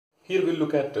Here we'll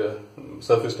look at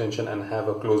surface tension and have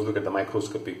a close look at the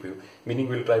microscopic view, meaning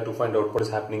we'll try to find out what is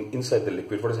happening inside the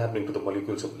liquid, what is happening to the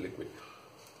molecules of the liquid.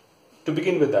 To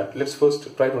begin with that, let's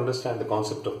first try to understand the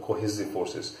concept of cohesive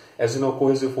forces. As you know,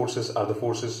 cohesive forces are the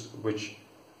forces which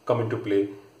come into play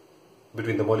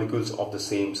between the molecules of the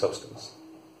same substance.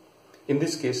 In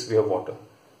this case, we have water.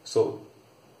 So,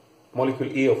 molecule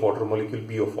A of water, molecule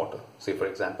B of water, say for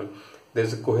example, there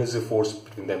is a cohesive force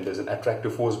between them, there is an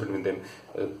attractive force between them.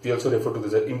 We also refer to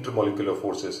this as intermolecular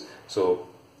forces. So,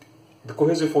 the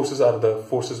cohesive forces are the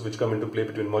forces which come into play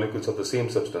between molecules of the same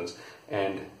substance,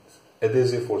 and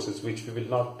adhesive forces, which we will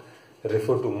not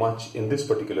refer to much in this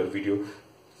particular video.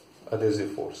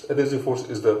 Adhesive force. Adhesive force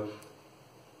is the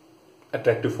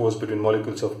attractive force between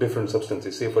molecules of different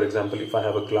substances. Say for example, if I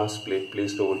have a glass plate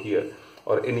placed over here,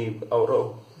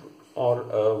 or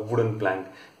a wooden plank,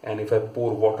 and if I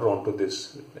pour water onto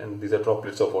this, and these are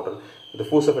droplets of water, the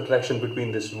force of attraction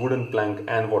between this wooden plank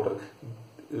and water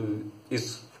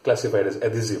is classified as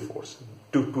adhesive force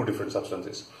to two different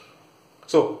substances.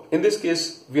 So in this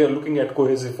case, we are looking at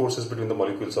cohesive forces between the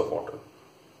molecules of water.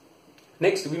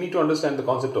 Next, we need to understand the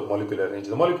concept of molecular range.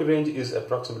 The molecular range is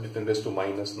approximately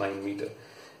 10⁻⁹ meter,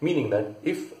 meaning that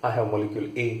if I have molecule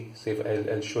A, say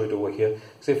I'll show it over here,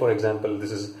 say for example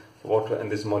this is water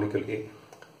and this molecule A.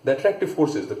 The attractive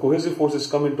forces, the cohesive forces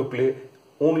come into play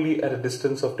only at a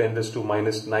distance of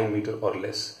 10⁻⁹ meter or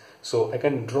less. So I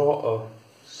can draw a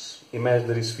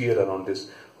imaginary sphere around this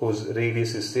whose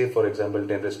radius is, say for example,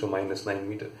 10⁻⁹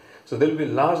 meter. So there will be a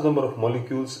large number of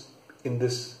molecules in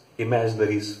this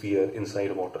imaginary sphere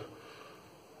inside water.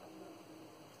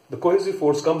 The cohesive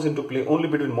force comes into play only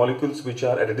between molecules which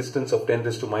are at a distance of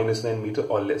 10⁻⁹ meter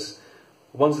or less.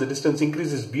 Once the distance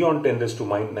increases beyond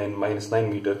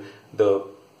 10⁻⁹ meter, the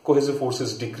cohesive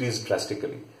forces decrease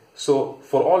drastically. So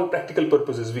for all practical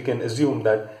purposes, we can assume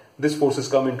that these forces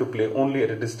come into play only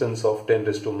at a distance of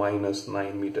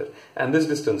 10⁻⁹ meter. And this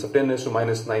distance of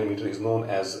 10⁻⁹ meter is known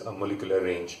as a molecular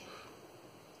range.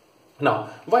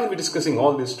 Now, why are we discussing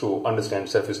all this to understand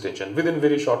surface tension? Within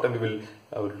very short time, we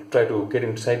will try to get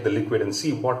inside the liquid and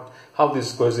see how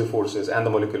these cohesive forces and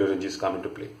the molecular ranges come into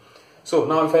play. So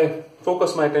now if I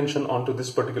focus my attention onto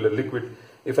this particular liquid,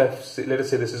 if let us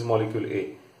say this is molecule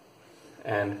A,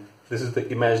 and this is the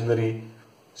imaginary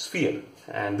sphere,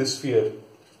 and this sphere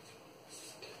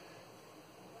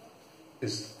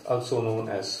is also known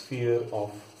as sphere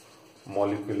of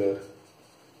molecular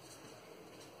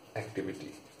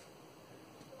activity.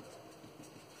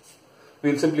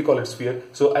 We will simply call it sphere.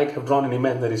 So I have drawn an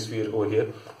imaginary sphere over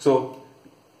here. So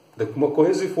the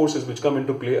cohesive forces which come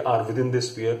into play are within this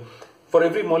sphere. For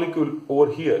every molecule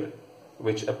over here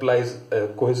which applies a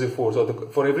cohesive force, or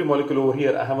for every molecule over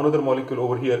here, I have another molecule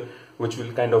over here which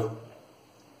will kind of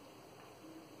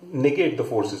negate the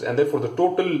forces, and therefore the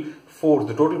total force,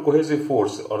 the total cohesive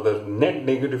force, or the net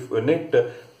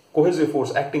cohesive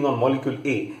force acting on molecule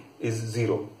A is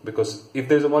 0, because if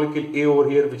there is a molecule A over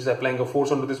here which is applying a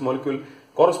force onto this molecule,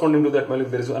 corresponding to that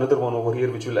molecule there is another one over here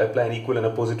which will apply an equal and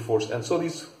opposite force, and so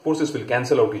these forces will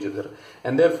cancel out each other,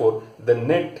 and therefore the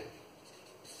net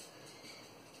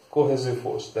cohesive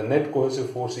force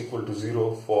equal to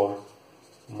 0 for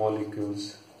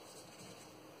molecules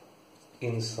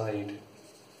inside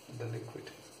the liquid,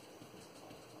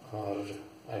 or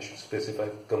I should specify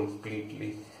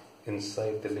completely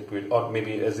inside the liquid, or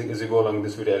maybe as you go along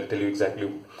this video I'll tell you exactly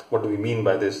what do we mean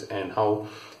by this and how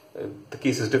the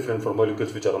case is different for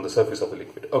molecules which are on the surface of the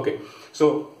liquid. Okay,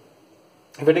 so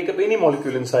if I take up any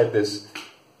molecule inside this,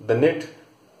 the net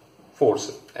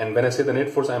force, and when I say the net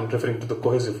force I am referring to the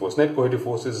cohesive force, net cohesive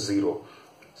force is 0.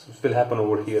 So it will happen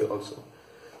over here also.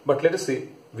 But let us say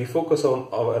we focus on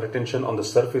our attention on the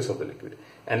surface of the liquid,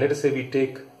 and let us say we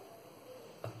take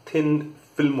a thin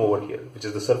film over here which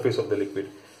is the surface of the liquid,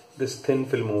 this thin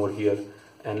film over here,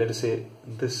 and let us say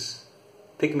this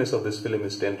thickness of this film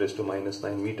is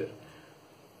 10⁻⁹ meter,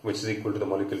 which is equal to the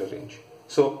molecular range.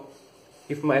 So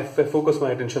if I focus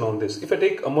my attention on this, if I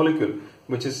take a molecule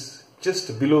which is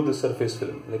just below the surface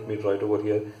film, let me draw it over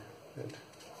here,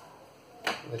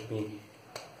 let me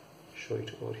show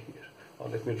it over here, or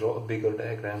let me draw a bigger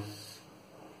diagram,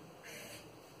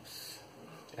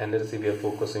 and let us say we are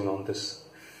focusing on this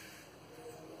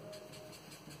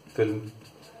film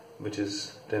which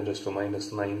is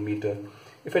 10⁻⁹ meter.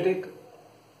 If I take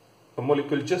a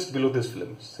molecule just below this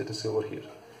film, let us say over here,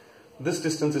 this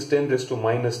distance is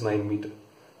 10⁻⁹ meter.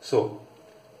 So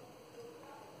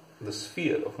the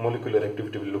sphere of molecular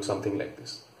activity will look something like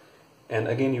this, and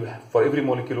again you have, for every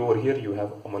molecule over here you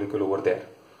have a molecule over there,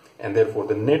 and therefore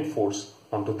the net force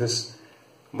onto this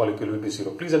molecule will be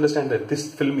 0. Please understand that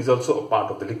this film is also a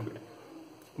part of the liquid.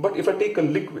 But if I take a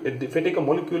liquid, if I take a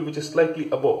molecule which is slightly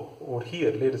above, over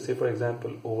here, let us say for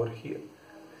example over here,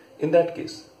 in that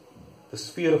case, the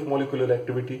sphere of molecular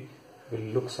activity will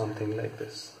look something like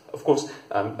this. Of course,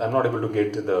 I'm not able to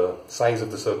get the size of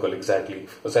the circle exactly,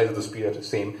 the size of the sphere is the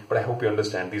same, but I hope you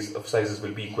understand these sizes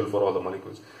will be equal for all the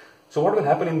molecules. So what will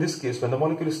happen in this case, when the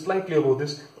molecule is slightly above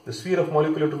this, the sphere of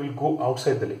molecular will go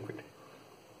outside the liquid.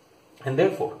 And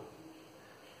therefore,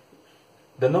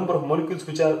 the number of molecules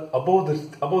which are above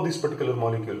this particular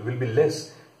molecule will be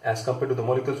less as compared to the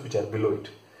molecules which are below it.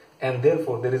 And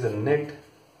therefore, there is a net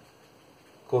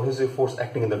cohesive force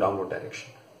acting in the downward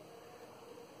direction.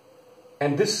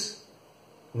 And this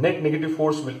net negative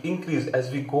force will increase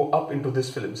as we go up into this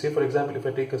film. Say for example, if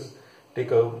I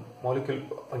take a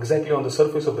molecule exactly on the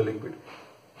surface of the liquid,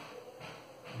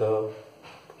 the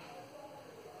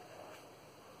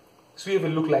sphere will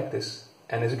look like this.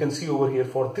 And as you can see over here,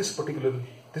 for this particular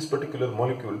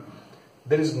molecule,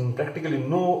 there is practically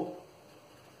no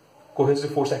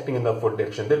cohesive force acting in the upward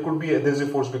direction. There could be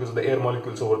adhesive force because of the air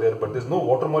molecules over there, but there's no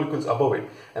water molecules above it,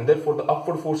 and therefore the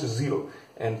upward force is zero,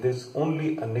 and there's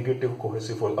only a negative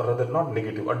cohesive force, or rather not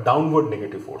negative, a downward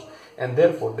negative force, and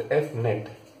therefore the F net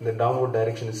in the downward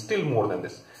direction is still more than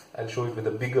this. I'll show it with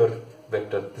a bigger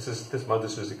vector. This is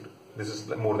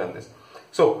more than this.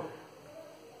 So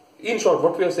in short,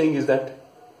 what we are saying is that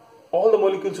all the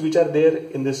molecules which are there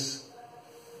in this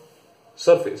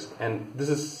surface, and this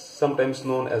is sometimes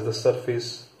known as the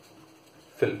surface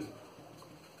film,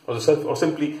 or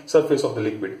simply surface of the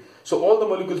liquid. So all the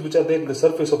molecules which are there in the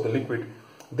surface of the liquid,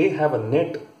 they have a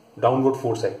net downward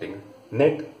force acting,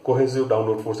 net cohesive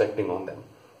downward force acting on them.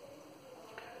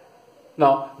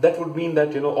 Now that would mean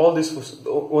that all this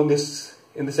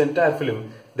in this entire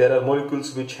film, there are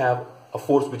molecules which have a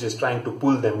force which is trying to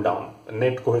pull them down, a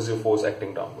net cohesive force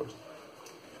acting downwards.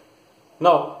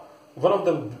 Now, one of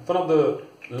the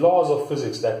laws of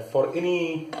physics that for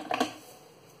any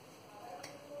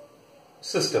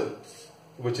system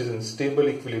which is in stable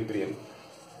equilibrium,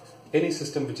 it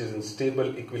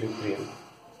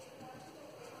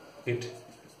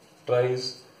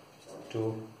tries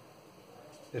to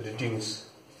reduce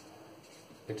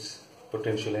its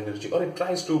potential energy, or it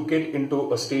tries to get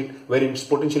into a state where its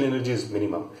potential energy is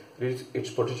minimum, its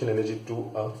potential energy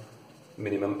to a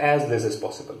minimum as less as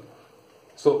possible.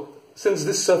 So since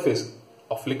this surface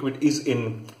of liquid is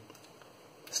in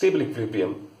stable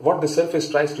equilibrium, what the surface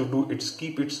tries to do is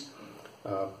keep its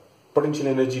potential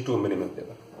energy to a minimum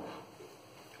level.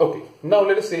 Okay, now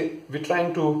let us say we're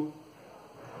trying to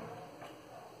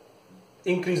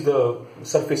increase the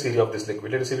surface area of this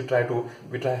liquid. Let us say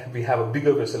we have a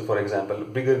bigger vessel, for example,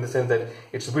 bigger in the sense that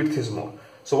its width is more.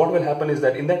 So what will happen is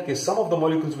that in that case, some of the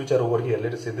molecules which are over here,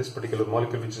 let us say this particular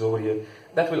molecule which is over here,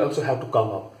 that will also have to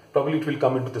come up. Probably it will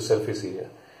come into the surface area.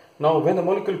 Now when the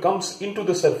molecule comes into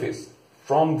the surface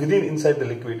from within inside the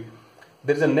liquid,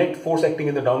 there is a net force acting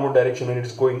in the downward direction when it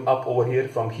is going up over here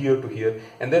from here to here,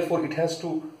 and therefore it has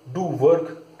to do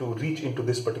work to reach into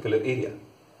this particular area.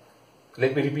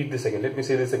 Let me repeat this again. Let me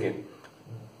say this again.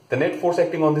 The net force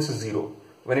acting on this is zero.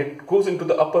 When it goes into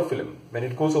the upper film, when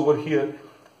it goes over here,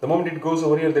 the moment it goes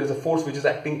over here, there is a force which is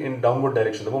acting in downward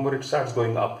direction. The moment it starts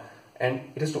going up, and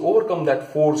it has to overcome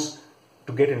that force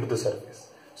to get into the surface.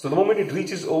 So the moment it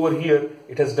reaches over here,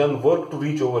 it has done work to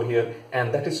reach over here,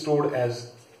 and that is stored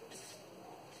as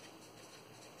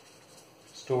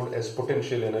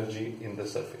potential energy in the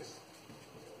surface.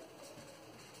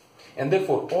 And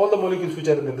therefore, all the molecules which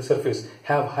are in the surface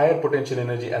have higher potential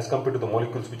energy as compared to the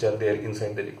molecules which are there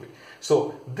inside the liquid.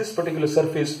 So this particular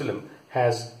surface film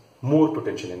has more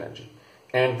potential energy.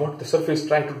 And what the surface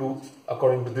try to do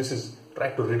according to this is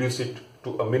try to reduce it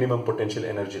to a minimum potential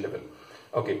energy level.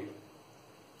 Okay.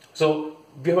 So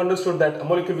we have understood that a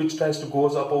molecule which tries to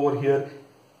goes up over here,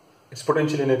 its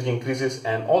potential energy increases,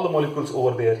 and all the molecules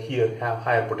over there here have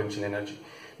higher potential energy.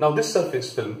 Now this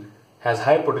surface film has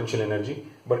higher potential energy,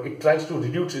 but it tries to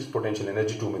reduce its potential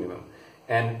energy to minimum.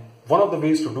 And one of the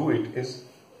ways to do it is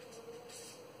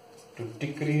to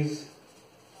decrease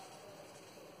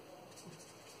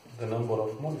the number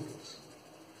of molecules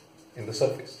in the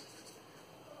surface.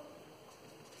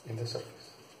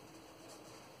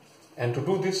 And to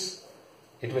do this,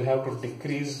 it will have to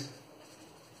decrease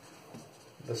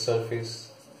the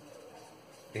surface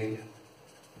area.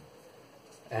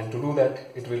 And to do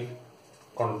that, it will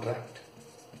contract,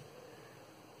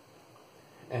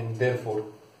 and therefore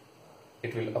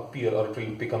it will appear, or it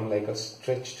will become like a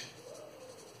stretched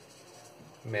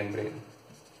membrane,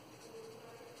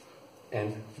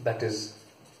 and that is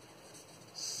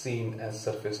seen as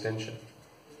surface tension.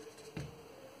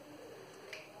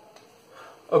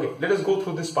 Okay, let us go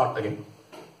through this part again.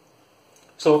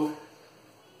 So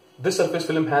this surface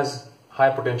film has high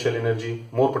potential energy,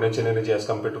 more potential energy as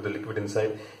compared to the liquid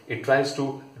inside. It tries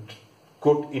to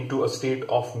go into a state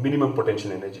of minimum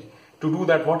potential energy. To do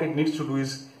that, what it needs to do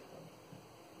is,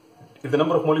 if the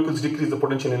number of molecules decrease, the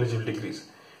potential energy will decrease.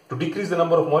 To decrease the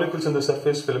number of molecules in the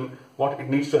surface film, what it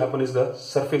needs to happen is the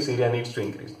surface area needs to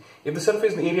increase. If the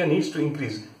surface area needs to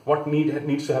increase, what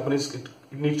needs to happen is it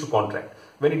needs to contract.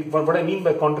 What I mean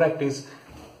by contract is,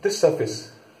 this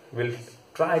surface will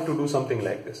try to do something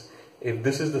like this. If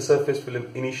this is the surface film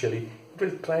initially, it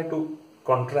will try to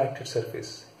contract its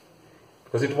surface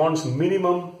because it wants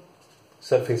minimum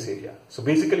surface area. So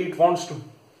basically it wants to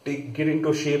get into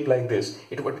a shape like this.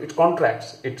 It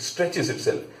contracts, it stretches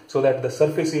itself so that the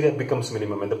surface area becomes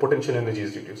minimum and the potential energy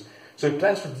is reduced. So it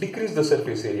tries to decrease the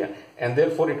surface area and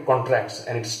therefore it contracts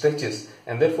and it stretches,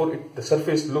 and therefore the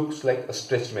surface looks like a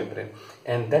stretched membrane,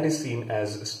 and that is seen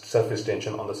as surface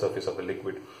tension on the surface of the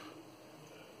liquid.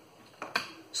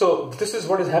 So this is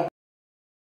what is happening.